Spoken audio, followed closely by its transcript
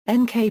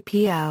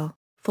NK.pl,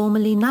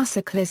 formerly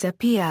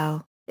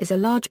Nasza-klasa.pl, is a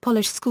large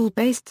Polish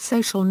school-based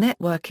social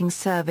networking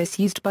service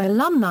used by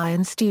alumni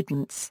and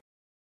students.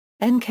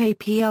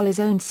 NK.pl is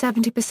owned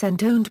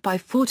 70% owned by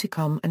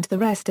Forticom and the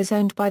rest is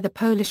owned by the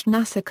Polish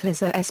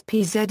Nasza-Klasa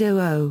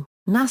Sp.z.o.o,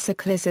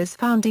 Nasza-Klasa's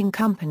founding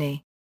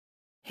company.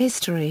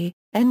 History: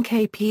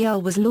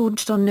 NK.pl was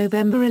launched on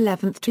November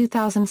 11,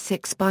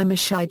 2006 by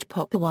Mieszaj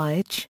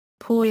Popowicz,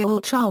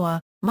 Poyolchawa,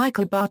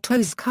 Michael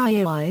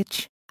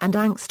Bartoszkiewicz, and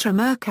Angstra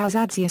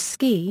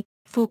Merkazadzieski,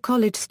 for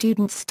college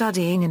students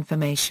studying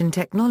information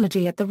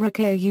technology at the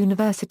Wrocław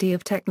University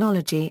of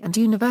Technology and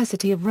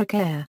University of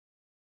Wrocław.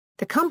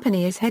 The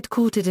company is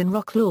headquartered in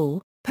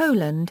Wrocław,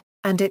 Poland,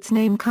 and its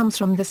name comes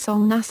from the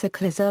song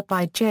Nasza-Klasa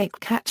by Jake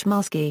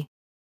Kaczmarski.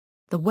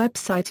 The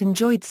website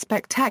enjoyed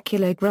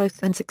spectacular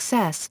growth and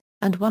success,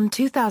 and one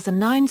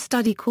 2009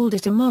 study called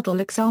it a model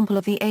example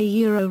of the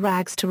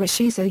rags to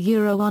riches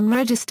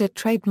unregistered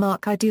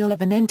trademark ideal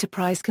of an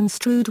enterprise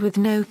construed with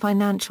no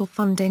financial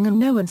funding and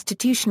no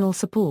institutional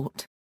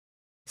support.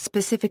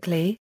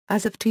 Specifically,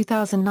 as of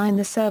 2009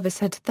 the service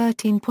had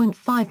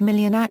 13.5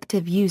 million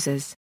active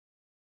users.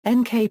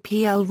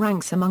 NK.pl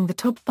ranks among the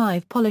top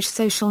 5 Polish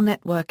social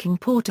networking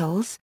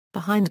portals,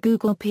 behind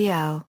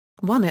Google.pl,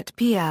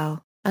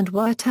 Onet.pl, and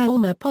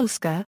Wiadomo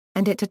Polska,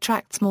 and it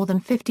attracts more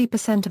than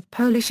 50% of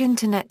Polish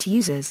Internet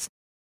users.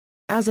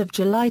 As of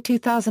July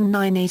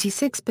 2009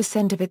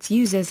 86% of its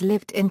users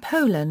lived in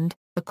Poland,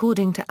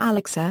 according to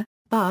Alexa,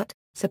 but,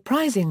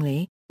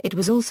 surprisingly, it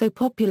was also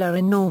popular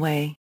in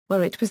Norway,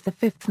 where it was the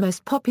 5th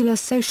most popular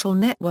social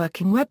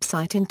networking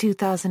website in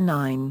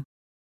 2009.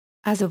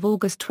 As of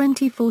August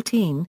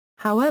 2014,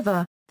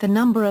 however, the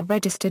number of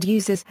registered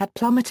users had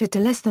plummeted to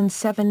less than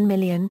 7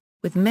 million,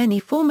 with many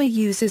former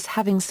users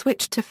having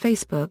switched to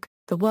Facebook,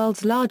 the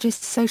world's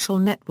largest social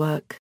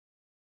network.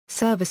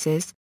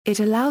 Services: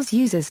 it allows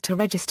users to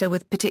register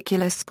with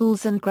particular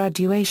schools and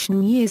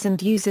graduation years,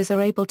 and users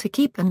are able to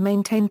keep and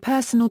maintain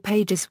personal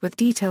pages with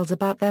details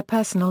about their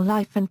personal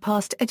life and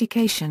past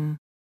education.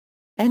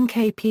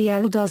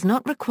 NK.pl does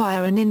not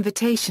require an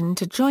invitation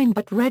to join,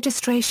 but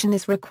registration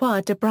is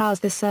required to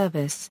browse the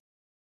service.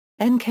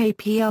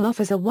 NK.pl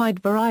offers a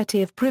wide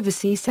variety of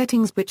privacy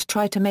settings which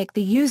try to make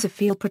the user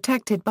feel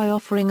protected by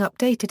offering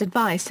updated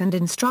advice and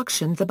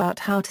instructions about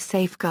how to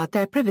safeguard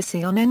their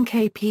privacy on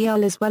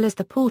NK.pl as well as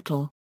the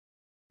portal.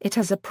 It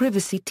has a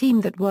privacy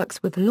team that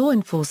works with law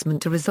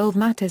enforcement to resolve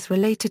matters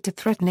related to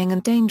threatening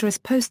and dangerous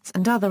posts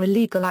and other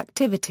illegal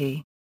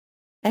activity.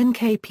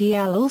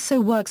 NK.pl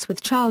also works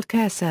with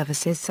childcare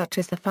services such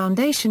as the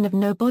Foundation of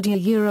Nobody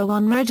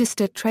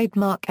Unregistered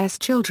Trademark S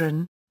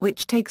Children,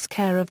 which takes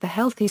care of the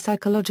healthy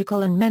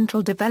psychological and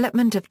mental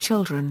development of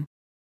children.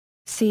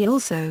 See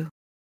also: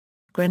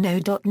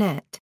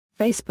 Grano.net,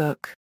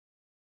 Facebook.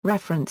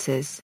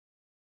 References.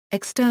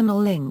 External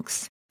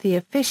links: the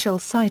official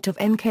site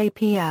of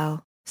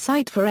NK.pl,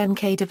 site for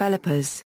NK developers.